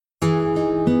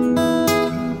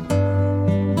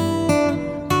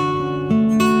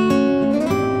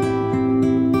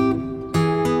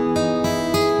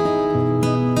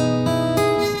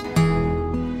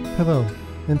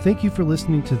and thank you for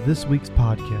listening to this week's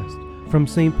podcast from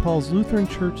St. Paul's Lutheran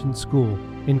Church and School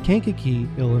in Kankakee,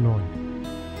 Illinois.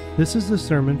 This is the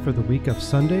sermon for the week of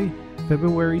Sunday,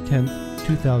 February 10th,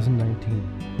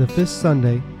 2019, the fifth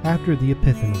Sunday after the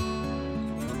Epiphany.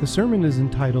 The sermon is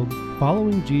entitled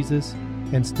Following Jesus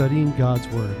and Studying God's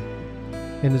Word,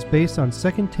 and is based on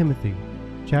 2 Timothy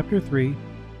chapter 3,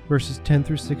 verses 10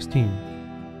 through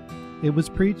 16. It was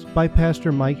preached by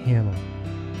Pastor Mike Hamill.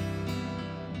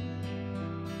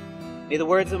 May the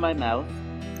words of my mouth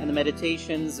and the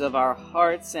meditations of our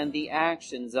hearts and the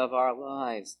actions of our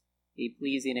lives be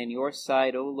pleasing in your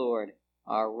sight, O Lord,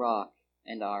 our rock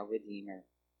and our Redeemer.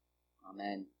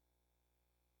 Amen.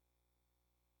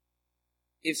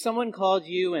 If someone called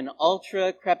you an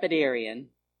ultra-crepidarian,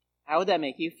 how would that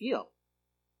make you feel?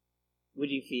 Would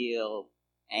you feel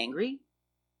angry?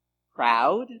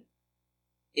 Proud?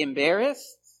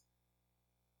 Embarrassed?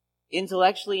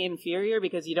 Intellectually inferior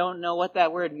because you don't know what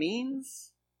that word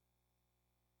means?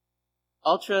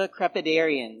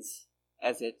 Ultra-crepidarians,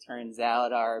 as it turns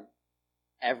out, are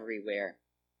everywhere.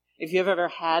 If you've ever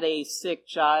had a sick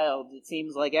child, it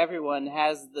seems like everyone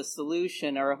has the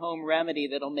solution or a home remedy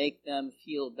that'll make them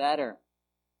feel better.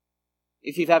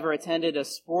 If you've ever attended a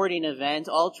sporting event,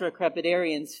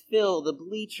 ultra-crepidarians fill the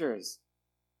bleachers.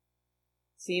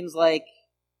 Seems like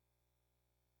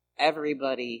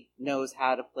everybody knows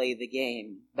how to play the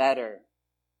game better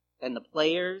than the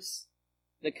players,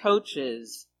 the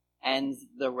coaches, and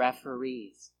the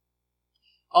referees.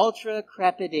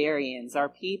 Ultra-crepidarians are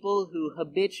people who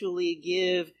habitually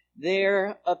give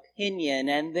their opinion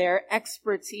and their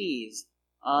expertise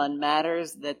on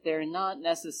matters that they're not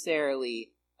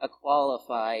necessarily a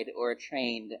qualified or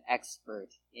trained expert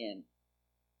in.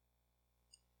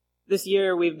 This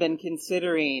year we've been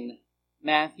considering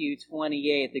Matthew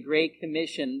 28, the Great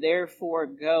Commission, therefore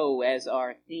go, as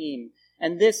our theme.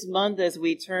 And this month, as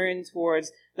we turn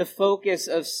towards the focus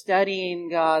of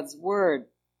studying God's Word,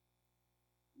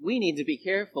 we need to be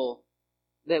careful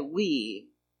that we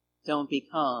don't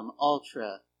become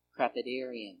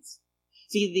ultra-crepidarians.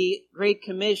 See, the Great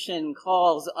Commission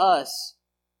calls us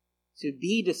to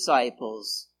be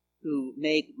disciples who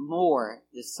make more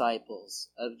disciples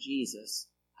of Jesus,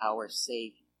 our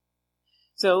Savior.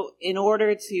 So in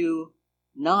order to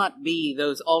not be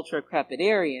those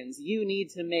ultra-crepidarians, you need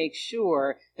to make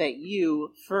sure that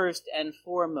you, first and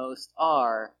foremost,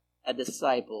 are a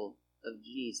disciple of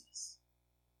Jesus.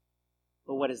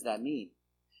 But what does that mean?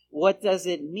 What does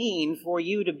it mean for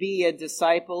you to be a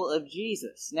disciple of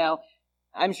Jesus? Now,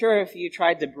 I'm sure if you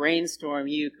tried to brainstorm,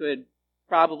 you could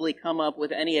probably come up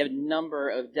with any number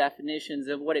of definitions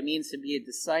of what it means to be a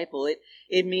disciple.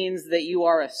 It means that you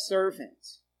are a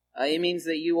servant. It means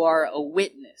that you are a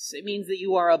witness. It means that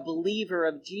you are a believer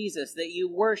of Jesus, that you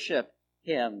worship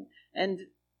Him. And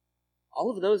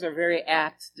all of those are very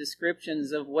apt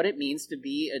descriptions of what it means to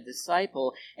be a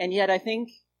disciple. And yet I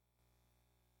think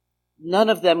none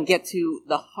of them get to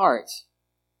the heart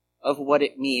of what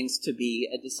it means to be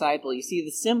a disciple. You see,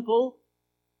 the simple,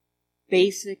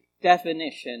 basic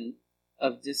definition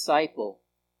of disciple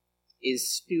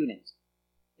is student,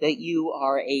 that you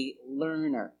are a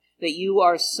learner, that you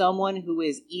are someone who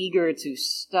is eager to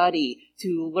study,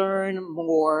 to learn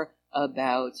more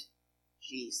about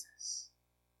Jesus.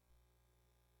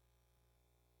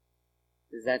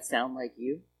 Does that sound like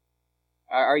you?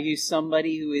 Are you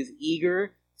somebody who is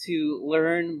eager to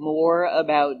learn more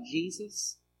about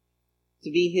Jesus? To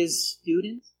be His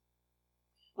student?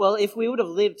 Well, if we would have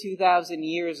lived 2,000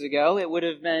 years ago, it would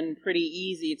have been pretty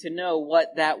easy to know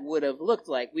what that would have looked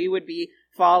like. We would be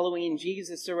following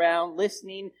Jesus around,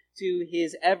 listening to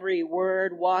His every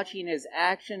word, watching His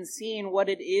actions, seeing what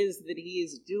it is that He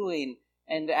is doing,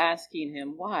 and asking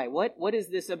Him, why? What is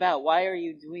this about? Why are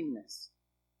you doing this?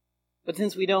 But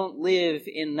since we don't live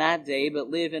in that day, but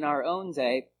live in our own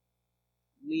day,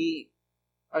 we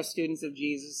are students of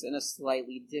Jesus in a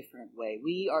slightly different way.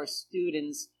 We are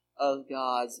students of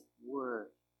God's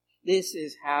Word. This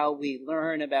is how we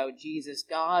learn about Jesus,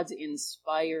 God's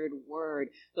inspired Word,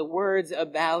 the words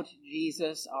about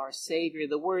Jesus, our Savior,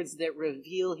 the words that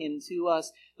reveal Him to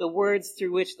us, the words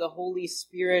through which the Holy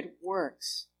Spirit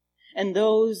works. And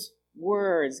those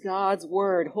words, God's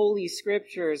Word, Holy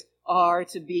Scriptures, are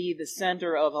to be the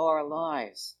center of our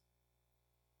lives.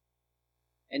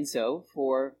 And so,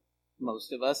 for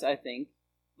most of us, I think,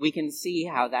 we can see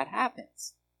how that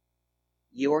happens.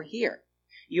 You're here.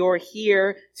 You're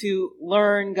here to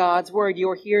learn God's Word.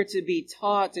 You're here to be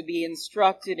taught, to be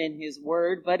instructed in His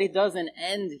Word, but it doesn't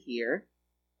end here.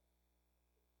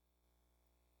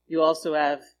 You also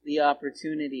have the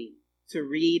opportunity to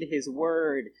read His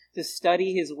Word, to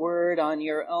study His Word on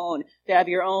your own, to have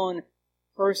your own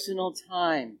personal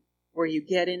time where you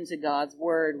get into God's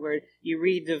Word, where you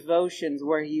read devotions,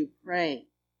 where you pray.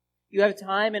 You have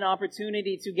time and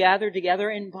opportunity to gather together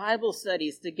in Bible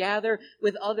studies, to gather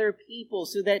with other people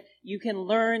so that you can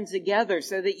learn together,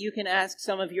 so that you can ask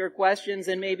some of your questions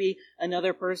and maybe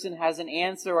another person has an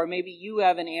answer, or maybe you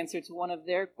have an answer to one of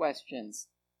their questions.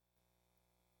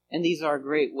 And these are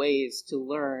great ways to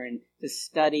learn, to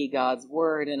study God's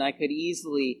Word, and I could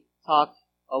easily talk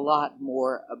a lot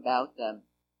more about them.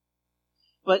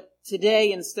 But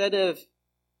today, instead of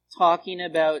talking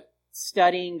about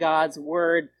studying God's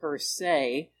Word per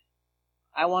se,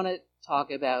 I want to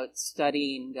talk about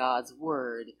studying God's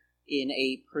Word in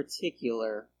a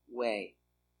particular way.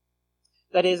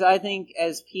 That is, I think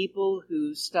as people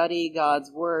who study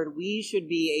God's Word, we should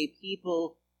be a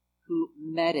people who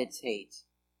meditate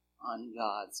on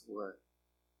God's Word.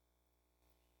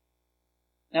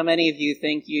 Now, many of you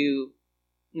think you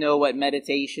know what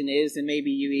meditation is, and maybe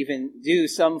you even do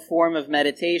some form of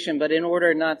meditation, but in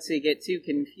order not to get too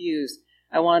confused,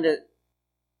 I want to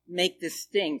make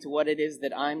distinct what it is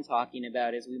that I'm talking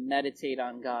about as we meditate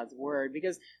on God's Word,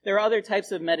 because there are other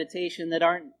types of meditation that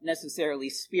aren't necessarily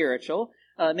spiritual.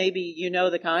 Maybe you know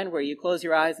the kind where you close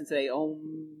your eyes and say,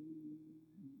 Om,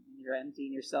 you're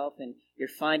emptying yourself and you're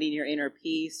finding your inner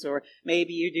peace, or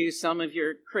maybe you do some of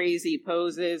your crazy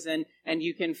poses and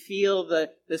you can feel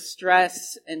the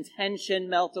stress and tension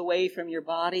melt away from your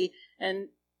body. And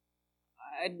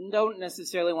I don't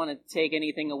necessarily want to take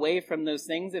anything away from those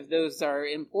things if those are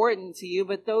important to you,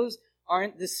 but those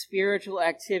aren't the spiritual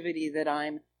activity that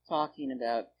I'm talking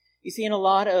about. You see, in a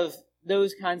lot of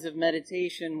those kinds of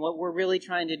meditation, what we're really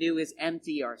trying to do is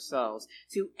empty ourselves,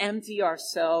 to empty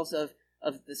ourselves of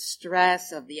the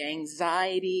stress, of the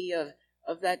anxiety,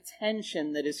 of that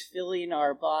tension that is filling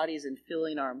our bodies and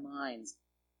filling our minds.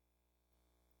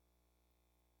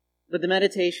 But the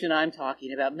meditation I'm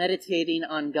talking about, meditating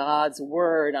on God's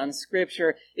Word, on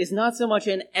Scripture, is not so much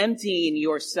an emptying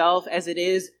yourself as it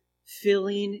is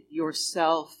filling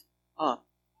yourself up.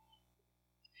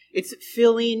 It's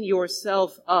filling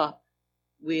yourself up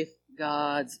with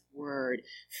God's Word,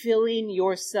 filling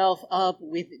yourself up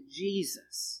with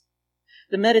Jesus.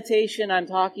 The meditation I'm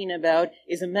talking about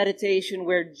is a meditation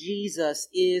where Jesus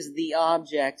is the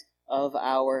object of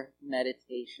our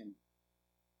meditation.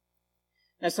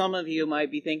 Now, some of you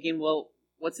might be thinking, well,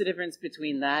 what's the difference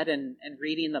between that and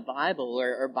reading the Bible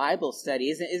or Bible study?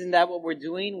 Isn't that what we're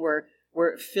doing?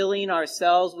 We're filling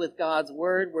ourselves with God's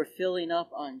Word. We're filling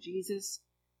up on Jesus.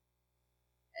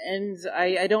 And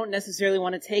I don't necessarily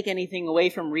want to take anything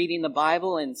away from reading the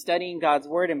Bible and studying God's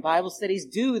Word, and Bible studies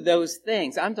do those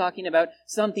things. I'm talking about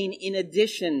something in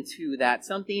addition to that,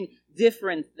 something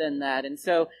different than that. And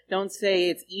so don't say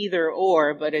it's either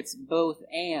or, but it's both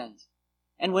and.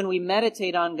 And when we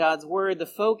meditate on God's Word, the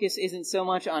focus isn't so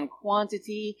much on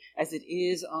quantity as it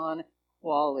is on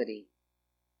quality.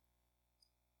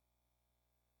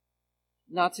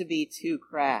 Not to be too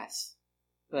crass,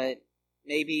 but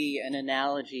maybe an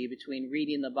analogy between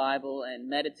reading the Bible and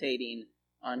meditating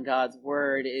on God's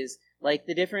Word is like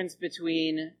the difference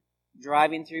between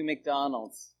driving through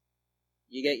McDonald's.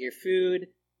 You get your food,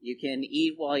 you can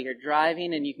eat while you're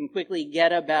driving, and you can quickly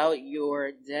get about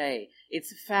your day.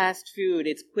 It's fast food,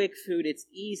 it's quick food, it's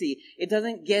easy. It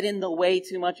doesn't get in the way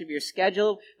too much of your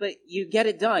schedule, but you get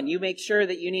it done. You make sure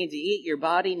that you need to eat, your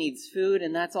body needs food,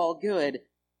 and that's all good.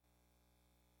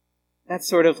 That's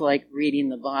sort of like reading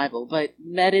the Bible, but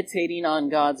meditating on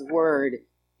God's Word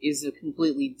is a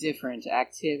completely different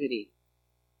activity.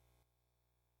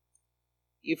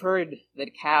 You've heard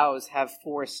that cows have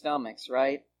 4 stomachs,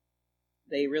 right?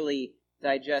 They really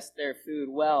digest their food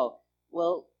well.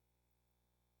 Well,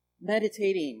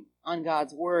 meditating on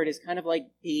God's Word is kind of like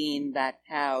being that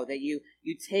cow, that you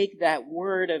take that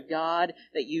Word of God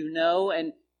that you know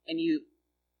and you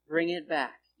bring it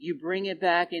back. You bring it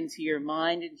back into your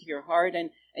mind, into your heart,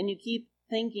 and you keep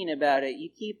thinking about it. You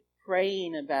keep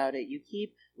praying about it. You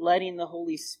keep letting the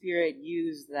Holy Spirit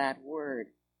use that Word.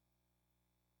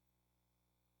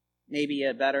 Maybe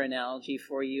a better analogy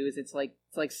for you is it's like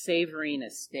savoring a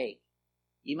steak.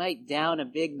 You might down a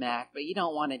Big Mac, but you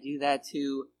don't want to do that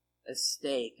to a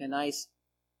steak. A nice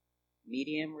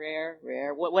medium rare,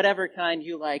 whatever kind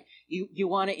you like. You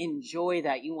want to enjoy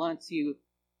that. You want to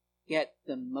get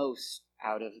the most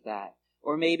out of that.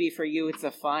 Or maybe for you it's a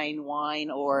fine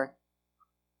wine or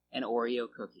an Oreo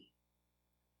cookie.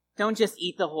 Don't just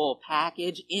eat the whole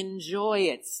package. Enjoy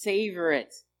it. Savor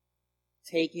it.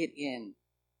 Take it in.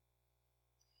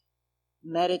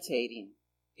 Meditating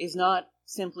is not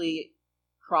simply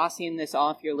crossing this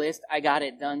off your list. I got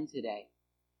it done today.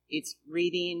 It's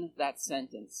reading that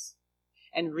sentence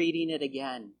and reading it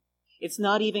again. It's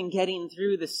not even getting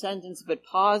through the sentence, but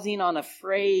pausing on a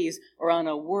phrase or on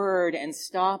a word and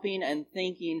stopping and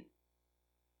thinking,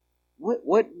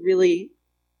 what really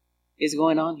is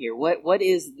going on here? What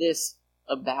is this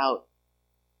about?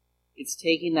 It's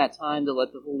taking that time to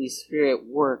let the Holy Spirit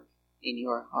work in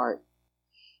your heart.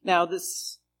 Now,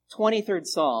 this 23rd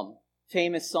Psalm,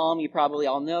 famous psalm, you probably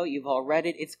all know, you've all read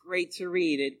it. It's great to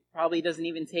read. It probably doesn't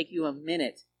even take you a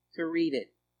minute to read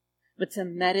it. But to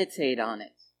meditate on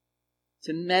it,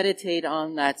 to meditate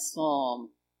on that psalm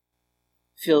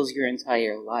fills your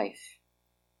entire life.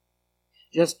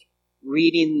 Just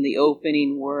reading the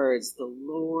opening words, the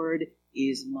Lord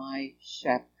is my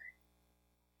shepherd.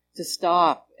 To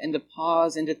stop and to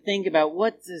pause and to think about,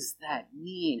 what does that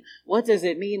mean? What does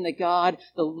it mean that God,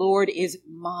 the Lord, is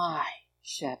my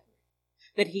shepherd?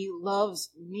 That he loves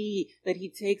me, that he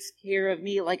takes care of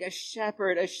me like a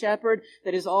shepherd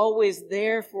that is always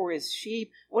there for his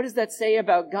sheep. What does that say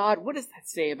about God? What does that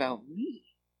say about me?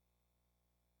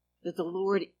 That the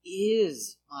Lord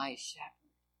is my shepherd.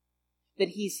 That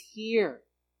he's here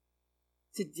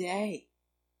today.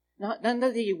 Not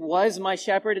that he was my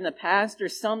shepherd in the past or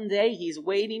someday he's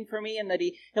waiting for me and that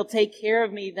he'll take care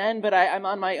of me then, but I'm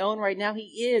on my own right now.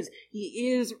 He is.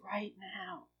 He is right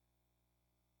now.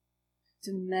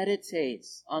 To meditate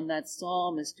on that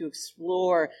psalm is to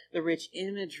explore the rich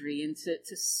imagery and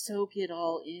to soak it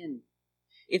all in.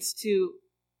 It's to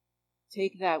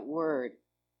take that word.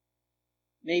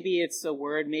 Maybe it's a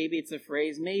word, maybe it's a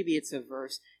phrase, maybe it's a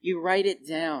verse. You write it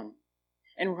down.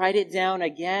 And write it down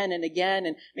again and again.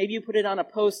 And maybe you put it on a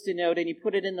Post-it note and you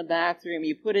put it in the bathroom.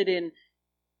 You put it in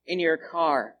your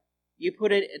car. You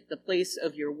put it at the place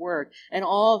of your work. And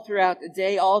all throughout the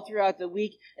day, all throughout the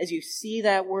week, as you see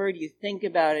that word, you think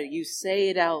about it. You say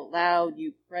it out loud.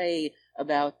 You pray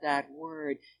about that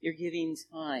word. You're giving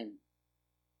time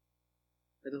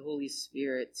for the Holy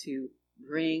Spirit to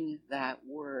bring that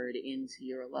word into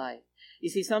your life. You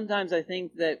see, sometimes I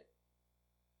think that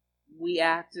we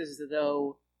act as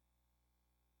though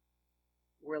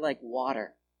we're like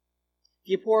water.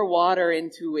 If you pour water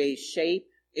into a shape,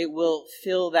 it will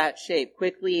fill that shape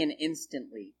quickly and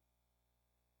instantly.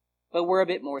 But we're a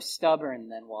bit more stubborn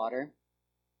than water.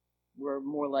 We're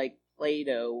more like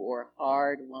Play-Doh or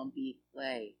hard, lumpy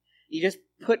clay. You just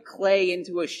put clay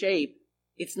into a shape,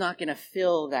 it's not going to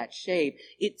fill that shape.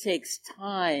 It takes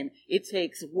time. It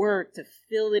takes work to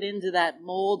fill it into that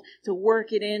mold, to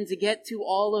work it in, to get to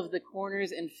all of the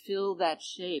corners and fill that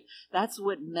shape. That's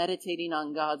what meditating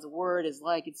on God's word is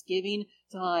like. It's giving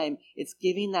time. It's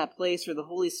giving that place for the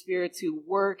Holy Spirit to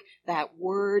work that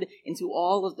word into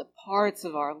all of the parts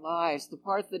of our lives, the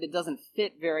parts that it doesn't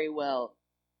fit very well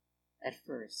at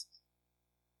first,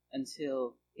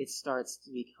 until it starts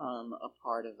to become a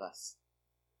part of us.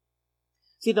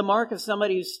 See, the mark of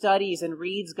somebody who studies and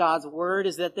reads God's word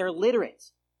is that they're literate.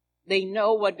 They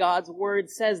know what God's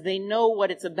word says. They know what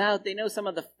it's about. They know some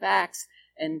of the facts.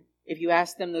 And if you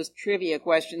ask them those trivia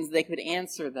questions, they could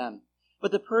answer them.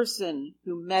 But the person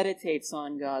who meditates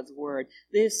on God's word,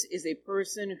 this is a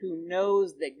person who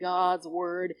knows that God's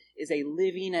word is a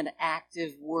living and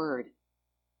active word.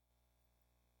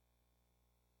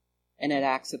 And it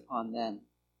acts upon them.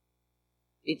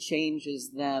 It changes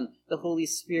them. The Holy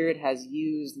Spirit has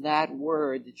used that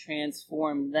word to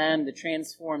transform them, to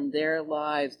transform their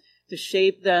lives, to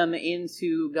shape them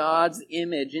into God's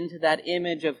image, into that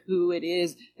image of who it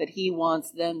is that He wants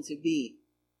them to be.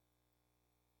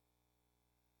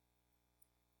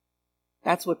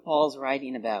 That's what Paul's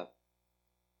writing about.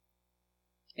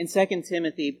 In 2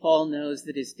 Timothy, Paul knows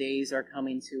that his days are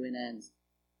coming to an end.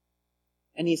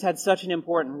 And he's had such an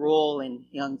important role in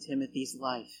young Timothy's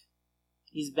life.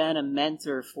 He's been a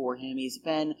mentor for him. He's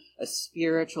been a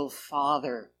spiritual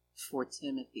father for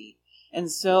Timothy.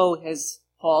 And so as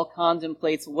Paul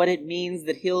contemplates what it means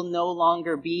that he'll no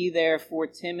longer be there for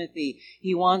Timothy,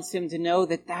 he wants him to know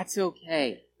that that's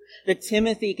okay. That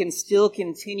Timothy can still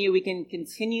continue. He can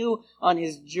continue on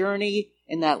his journey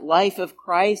in that life of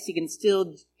Christ. He can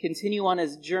still continue on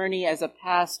his journey as a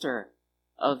pastor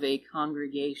of a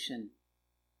congregation.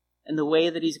 And the way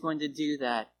that he's going to do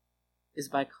that is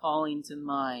by calling to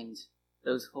mind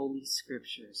those holy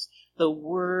scriptures, the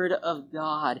Word of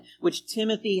God, which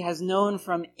Timothy has known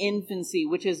from infancy,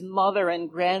 which his mother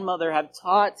and grandmother have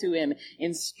taught to him,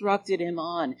 instructed him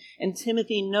on. And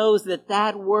Timothy knows that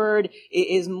that Word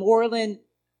is more than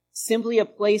simply a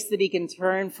place that he can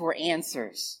turn for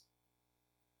answers.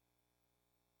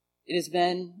 It has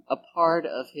been a part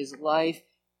of his life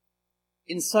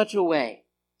in such a way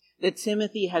that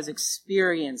Timothy has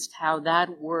experienced how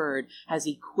that word has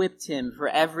equipped him for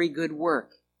every good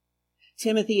work.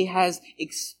 Timothy has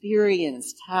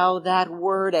experienced how that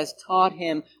word has taught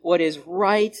him what is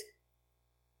right,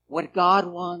 what God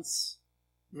wants,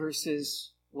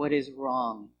 versus what is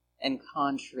wrong and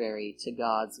contrary to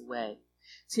God's way.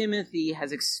 Timothy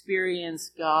has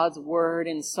experienced God's word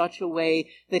in such a way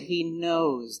that he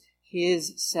knows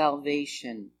his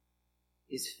salvation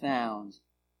is found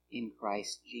in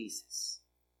Christ Jesus.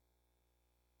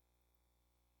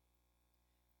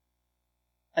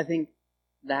 I think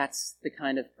that's the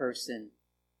kind of person,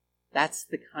 that's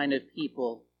the kind of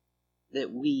people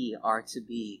that we are to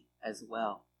be as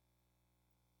well.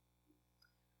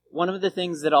 One of the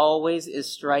things that always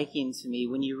is striking to me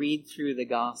when you read through the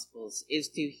Gospels is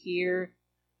to hear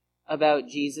about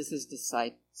Jesus'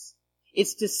 disciples.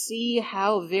 It's to see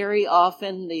how very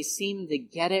often they seem to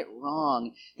get it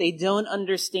wrong. They don't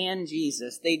understand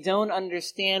Jesus. They don't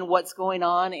understand what's going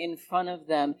on in front of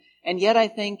them. And yet I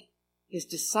think his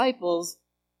disciples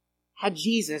had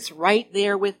Jesus right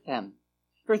there with them.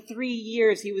 For 3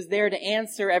 years, he was there to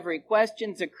answer every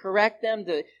question, to correct them,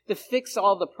 to fix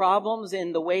all the problems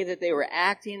in the way that they were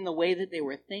acting, the way that they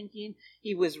were thinking.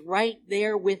 He was right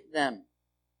there with them,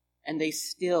 and they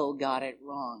still got it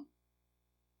wrong.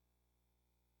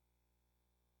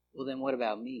 Well, then what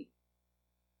about me?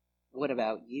 What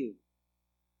about you?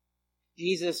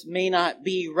 Jesus may not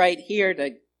be right here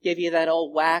to give you that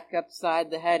old whack upside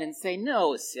the head and say,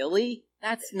 "No, silly,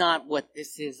 that's not what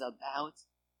this is about."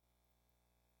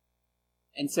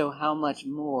 And so how much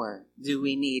more do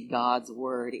we need God's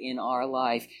word in our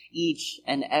life each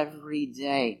and every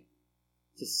day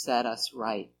to set us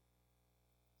right?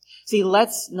 See,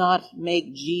 let's not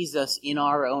make Jesus in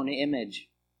our own image.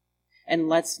 And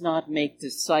let's not make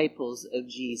disciples of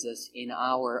Jesus in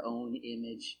our own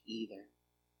image either.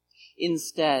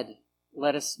 Instead,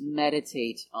 let us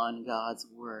meditate on God's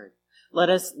word. Let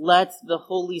the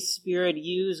Holy Spirit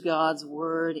use God's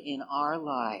word in our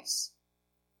lives.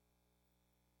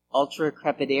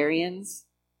 Ultra-crepidarians?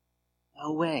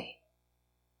 No way.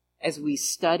 As we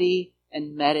study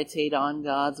and meditate on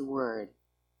God's word,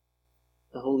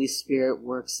 the Holy Spirit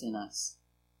works in us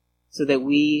so that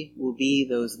we will be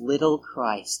those little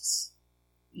Christs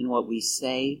in what we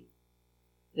say,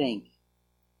 think,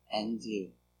 and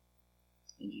do.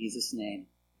 In Jesus' name,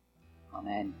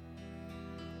 amen.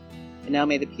 And now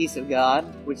may the peace of God,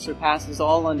 which surpasses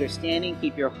all understanding,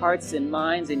 keep your hearts and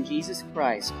minds in Jesus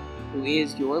Christ, who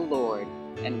is your Lord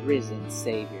and risen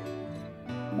Savior.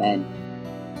 Amen.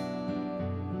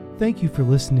 Thank you for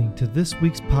listening to this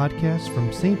week's podcast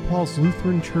from St. Paul's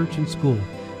Lutheran Church and School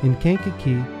in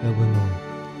Kankakee, Illinois.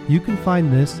 You can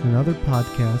find this and other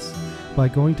podcasts by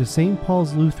going to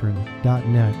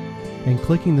stpaulslutheran.net and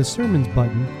clicking the Sermons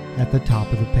button at the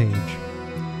top of the page.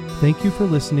 Thank you for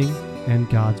listening, and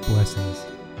God's blessings.